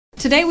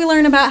Today we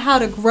learn about how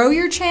to grow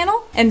your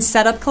channel and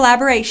set up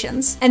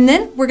collaborations. And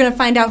then we're gonna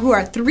find out who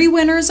our 3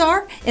 winners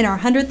are in our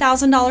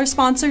 $100,000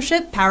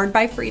 sponsorship powered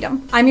by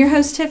Freedom. I'm your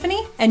host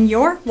Tiffany, and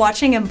you're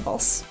watching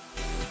Impulse.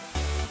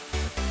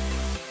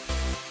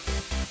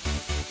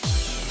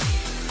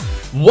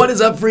 What is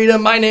up,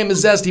 Freedom? My name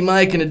is Zesty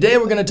Mike, and today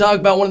we're going to talk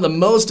about one of the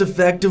most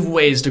effective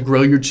ways to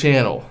grow your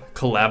channel: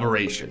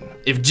 collaboration.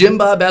 If Jim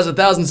Bob has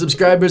 1,000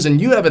 subscribers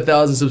and you have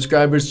 1,000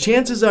 subscribers,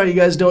 chances are you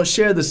guys don't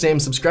share the same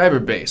subscriber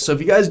base. So if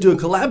you guys do a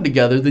collab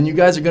together, then you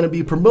guys are going to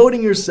be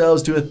promoting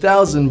yourselves to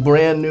 1,000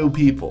 brand new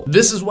people.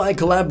 This is why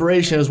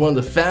collaboration is one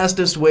of the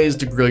fastest ways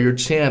to grow your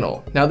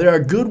channel. Now, there are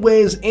good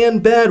ways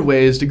and bad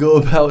ways to go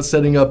about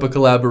setting up a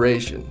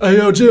collaboration. Hey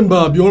yo, Jim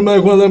Bob, you wanna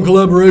make one of them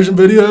collaboration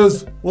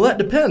videos? Well, that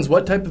depends.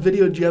 What type of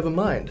video do you have in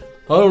mind?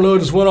 I don't know,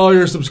 just want all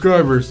your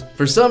subscribers.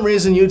 For some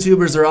reason,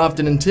 YouTubers are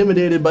often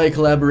intimidated by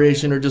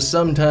collaboration or just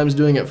sometimes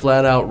doing it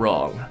flat out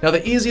wrong. Now,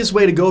 the easiest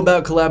way to go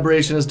about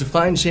collaboration is to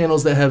find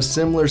channels that have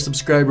similar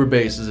subscriber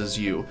bases as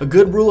you. A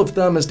good rule of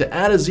thumb is to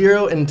add a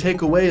 0 and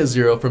take away a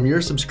 0 from your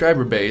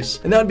subscriber base,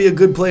 and that would be a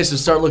good place to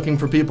start looking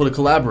for people to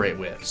collaborate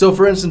with. So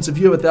for instance, if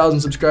you have 1,000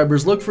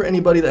 subscribers, look for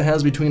anybody that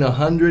has between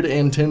 100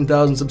 and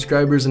 10,000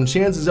 subscribers, and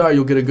chances are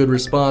you'll get a good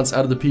response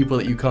out of the people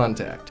that you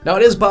contact. Now,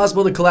 it is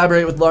possible to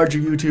collaborate with larger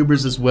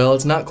YouTubers as well.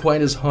 It's not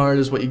quite as hard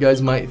as what you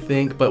guys might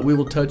think, but we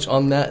will touch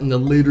on that in the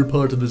later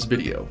part of this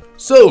video.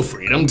 So,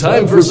 Freedom,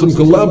 time for some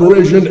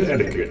collaboration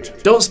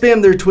etiquette. Don't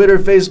spam their Twitter,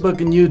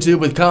 Facebook, and YouTube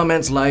with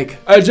comments like,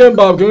 "Hey Jim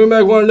Bob, can we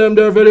make one of them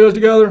there videos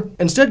together?"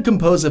 Instead,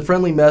 compose a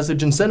friendly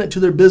message and send it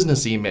to their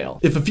business email.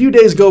 If a few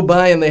days go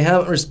by and they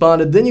haven't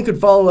responded, then you could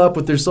follow up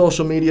with their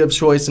social media of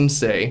choice and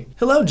say,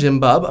 "Hello Jim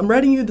Bob, I'm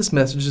writing you this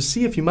message to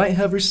see if you might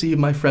have received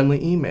my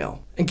friendly email."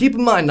 And keep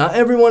in mind, not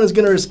everyone is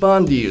going to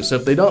respond to you, so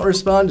if they don't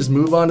respond, just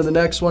move on to the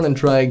next one and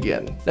try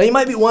again. Now, you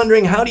might be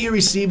wondering, how do you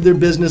receive their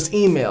business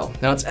email?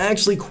 Now, it's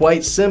actually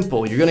quite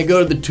simple. You're going to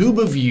go to the tube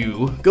of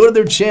you, go to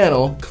their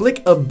channel,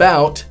 click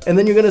About, and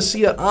then you're going to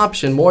see an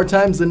option more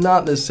times than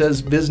not that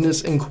says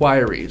Business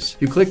Inquiries.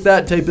 You click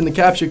that, type in the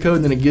CAPTCHA code,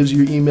 and then it gives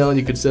you your email, and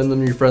you can send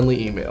them your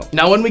friendly email.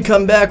 Now, when we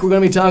come back, we're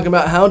going to be talking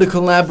about how to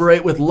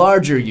collaborate with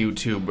larger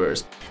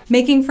YouTubers.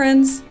 Making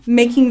friends,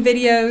 making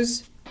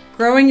videos,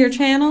 growing your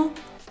channel.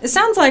 It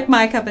sounds like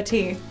my cup of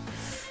tea.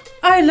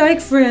 I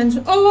like Friends.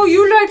 Oh,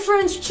 you like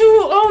Friends too?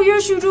 Oh,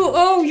 yes you do.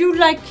 Oh, you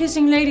like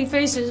kissing lady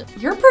faces.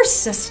 You're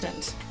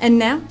persistent. And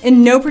now,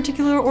 in no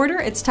particular order,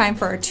 it's time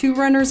for our 2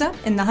 runners-up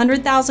in the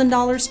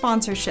 $100,000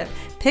 sponsorship,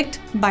 picked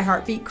by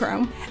Heartbeat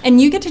Chrome.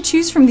 And you get to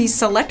choose from these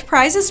select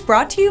prizes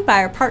brought to you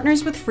by our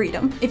partners with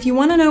Freedom. If you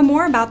want to know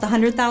more about the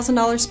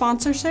 $100,000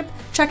 sponsorship,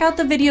 check out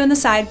the video in the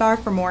sidebar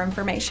for more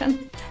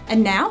information.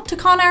 And now to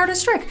con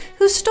artist Rick,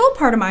 who stole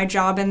part of my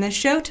job in this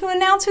show to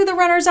announce who the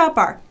runners-up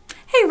are.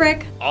 Hey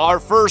Rick. Our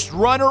first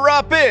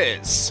runner-up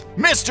is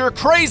Mr.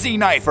 Crazy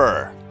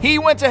Knifer. He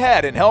went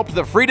ahead and helped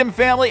the Freedom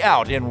family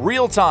out in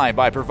real time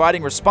by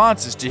providing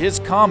responses to his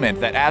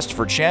comment that asked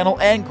for channel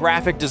and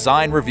graphic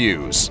design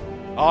reviews.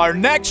 Our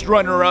next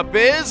runner-up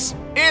is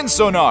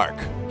Insonark.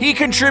 He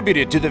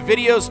contributed to the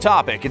video's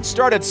topic and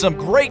started some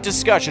great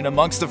discussion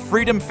amongst the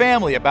Freedom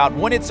family about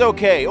when it's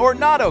okay or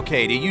not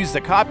okay to use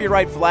the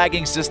copyright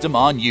flagging system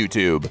on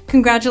YouTube.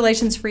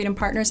 Congratulations, Freedom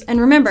partners,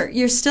 and remember,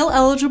 you're still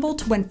eligible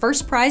to win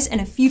first prize in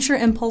a future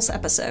Impulse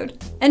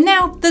episode. And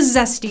now, the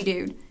Zesty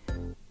dude.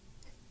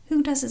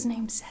 Who does his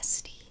name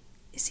Zesty?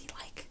 Is he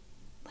like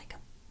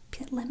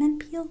a lemon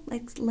peel?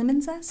 Like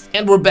lemon zest?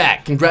 And we're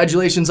back.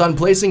 Congratulations on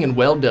placing and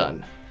well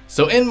done.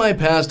 So in my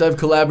past, I've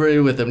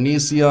collaborated with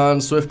Onision,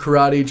 Swift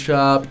Karate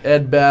Chop,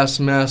 Ed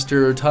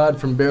Bassmaster, Todd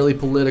from Barely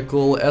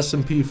Political,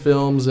 SMP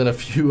Films, and a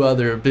few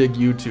other big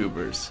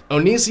YouTubers.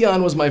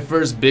 Onision was my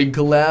first big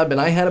collab, and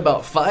I had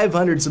about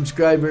 500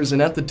 subscribers,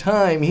 and at the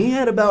time, he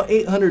had about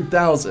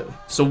 800,000.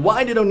 So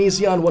why did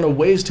Onision want to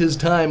waste his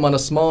time on a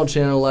small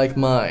channel like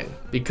mine?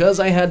 Because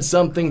I had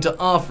something to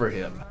offer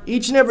him.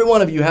 Each and every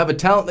one of you have a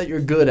talent that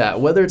you're good at.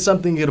 Whether it's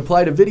something you could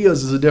apply to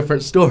videos is a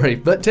different story,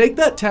 but take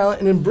that talent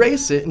and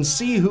embrace it and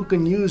see who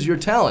can use your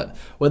talent.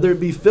 Whether it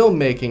be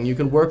filmmaking, you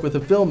can work with a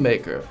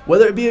filmmaker.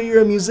 Whether it be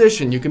you're a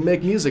musician, you can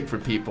make music for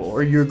people,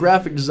 or you're a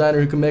graphic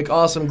designer who can make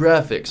awesome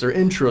graphics or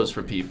intros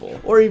for people.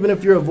 Or even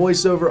if you're a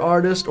voiceover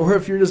artist, or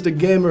if you're just a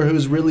gamer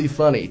who's really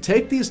funny.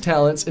 Take these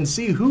talents and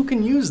see who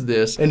can use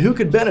this and who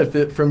could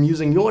benefit from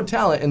using your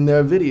talent in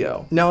their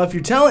video. Now, if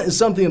your talent is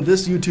something that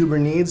this YouTuber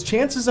needs,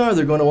 chances are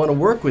they're going to want to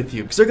work with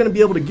you because they're going to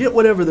be able to get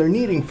whatever they're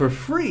needing for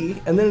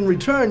free, and then in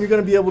return you're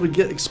going to be able to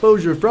get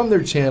exposure from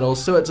their channel,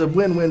 so it's a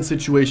win-win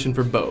situation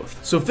for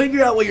both. So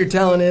figure out what your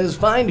talent is,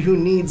 find who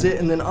needs it,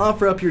 and then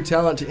offer up your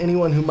talent to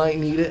anyone who might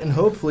need it, and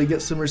hopefully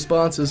get some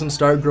responses and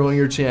start growing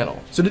your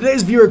channel. So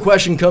today's viewer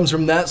question comes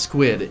from That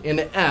Squid, and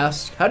it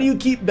asks, how do you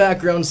keep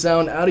background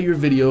sound out of your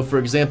video, for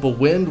example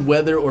wind,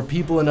 weather, or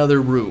people in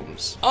other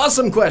rooms?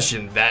 Awesome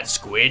question, That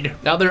Squid.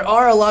 Now there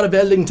are a lot of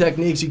editing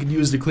techniques you could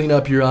use to clean tune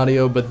up your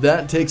audio, but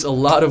that takes a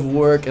lot of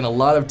work and a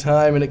lot of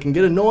time, and it can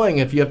get annoying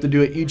if you have to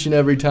do it each and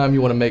every time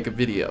you want to make a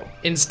video.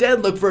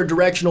 Instead, look for a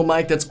directional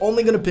mic that's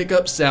only going to pick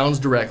up sounds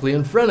directly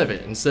in front of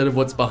it, instead of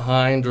what's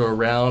behind or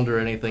around or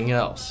anything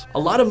else. A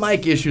lot of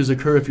mic issues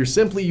occur if you're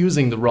simply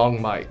using the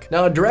wrong mic.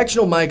 Now, a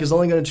directional mic is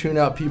only going to tune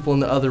out people in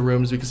the other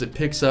rooms because it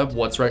picks up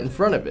what's right in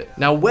front of it.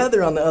 Now,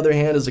 weather, on the other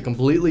hand, is a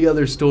completely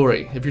other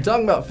story. If you're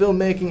talking about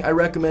filmmaking, I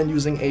recommend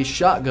using a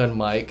shotgun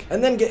mic,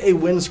 and then get a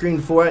windscreen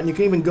for it, and you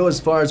can even go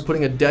as far as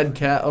putting a dead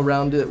cat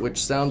around it,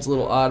 which sounds a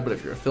little odd, but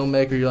if you're a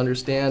filmmaker, you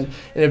understand.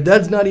 And if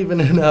that's not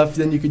even enough,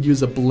 then you could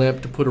use a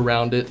blimp to put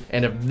around it.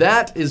 And if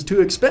that is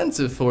too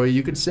expensive for you,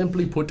 you could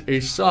simply put a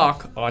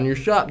sock on your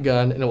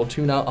shotgun, and it will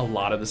tune out a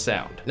lot of the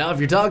sound. Now, if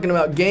you're talking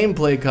about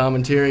gameplay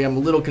commentary, I'm a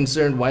little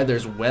concerned why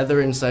there's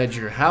weather inside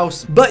your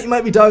house, but you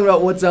might be talking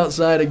about what's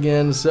outside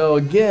again. So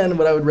again,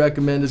 what I would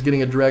recommend is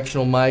getting a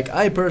directional mic.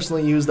 I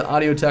personally use the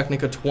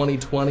Audio-Technica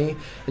 2020,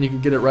 and you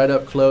can get it right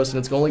up close, and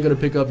it's only going to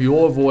pick up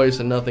your voice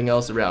and nothing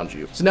else around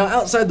you. So now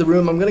outside the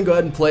room, I'm going to go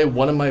ahead and play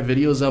one of my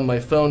videos on my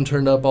phone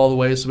turned up all the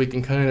way so we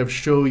can kind of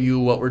show you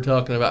what we're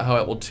talking about, how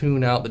it will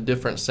tune out the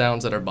different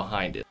sounds that are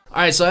behind it.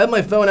 Alright, so I have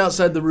my phone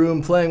outside the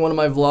room playing one of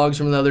my vlogs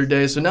from the other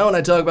day, so now when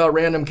I talk about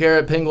random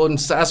carrot, penguin,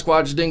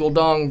 Sasquatch, dingle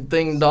dong,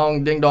 ding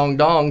dong, ding dong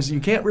dongs, you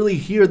can't really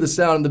hear the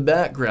sound in the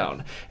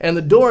background. And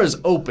the door is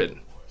open.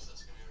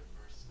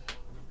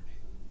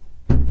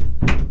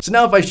 So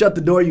now if I shut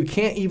the door, you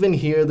can't even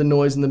hear the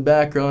noise in the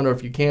background, or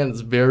if you can, it's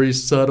very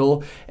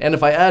subtle. And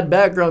if I add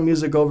background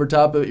music over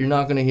top of it, you're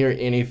not going to hear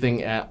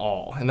anything at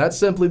all. And that's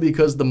simply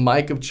because the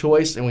mic of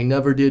choice, and we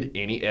never did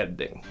any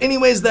editing.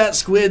 Anyways, that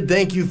Squid,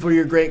 thank you for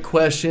your great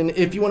question.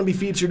 If you want to be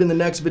featured in the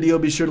next video,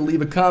 be sure to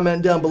leave a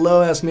comment down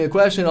below, ask me a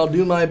question, I'll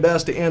do my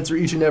best to answer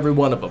each and every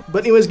one of them.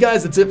 But anyways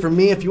guys, that's it for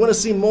me. If you want to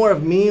see more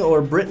of me,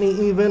 or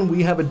Brittany even,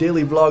 we have a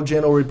daily vlog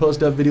channel where we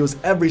post up videos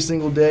every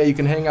single day. You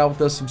can hang out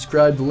with us,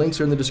 subscribe, the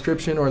links are in the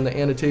description or in the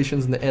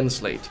annotations in the end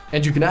slate.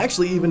 And you can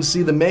actually even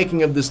see the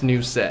making of this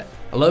new set.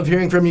 I love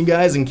hearing from you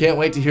guys and can't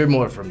wait to hear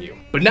more from you.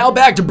 But now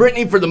back to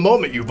Brittany for the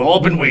moment you've all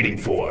been waiting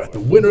for. The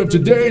winner of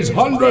today's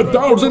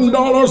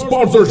 $100,000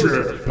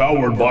 sponsorship,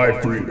 powered by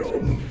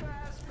Freedom.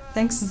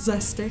 Thanks,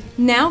 Zesty.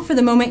 Now for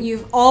the moment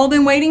you've all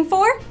been waiting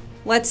for.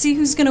 Let's see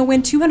who's gonna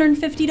win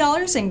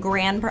 $250 in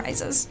grand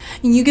prizes.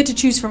 And you get to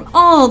choose from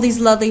all these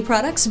lovely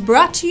products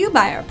brought to you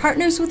by our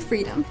partners with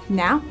Freedom.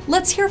 Now,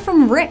 let's hear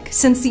from Rick,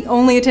 since the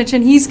only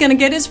attention he's gonna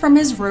get is from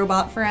his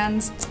robot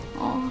friends.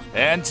 Aww.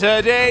 And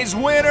today's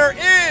winner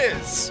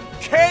is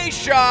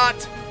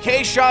K-Shot!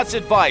 K-Shot's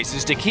advice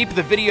is to keep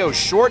the videos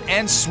short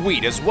and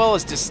sweet, as well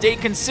as to stay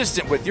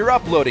consistent with your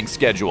uploading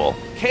schedule.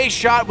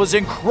 K-Shot was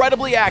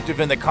incredibly active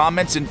in the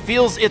comments and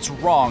feels it's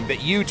wrong that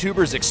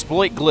YouTubers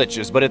exploit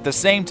glitches, but at the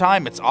same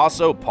time, it's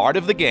also part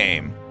of the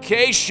game.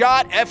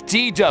 K-Shot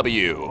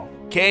FTW.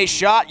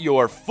 K-Shot,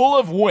 you're full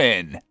of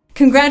win.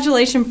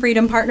 Congratulations,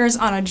 Freedom Partners,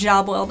 on a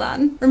job well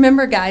done.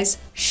 Remember guys,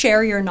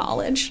 share your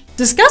knowledge,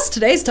 discuss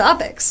today's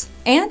topics,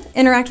 and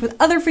interact with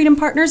other Freedom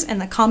Partners in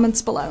the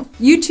comments below.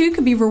 You too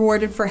could be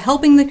rewarded for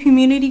helping the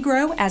community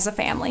grow as a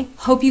family.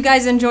 Hope you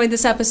guys enjoyed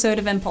this episode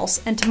of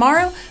Impulse, and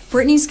tomorrow,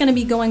 Brittany's gonna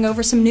be going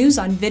over some news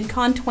on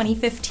VidCon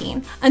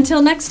 2015.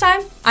 Until next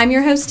time, I'm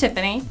your host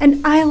Tiffany,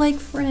 and I like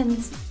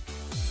friends.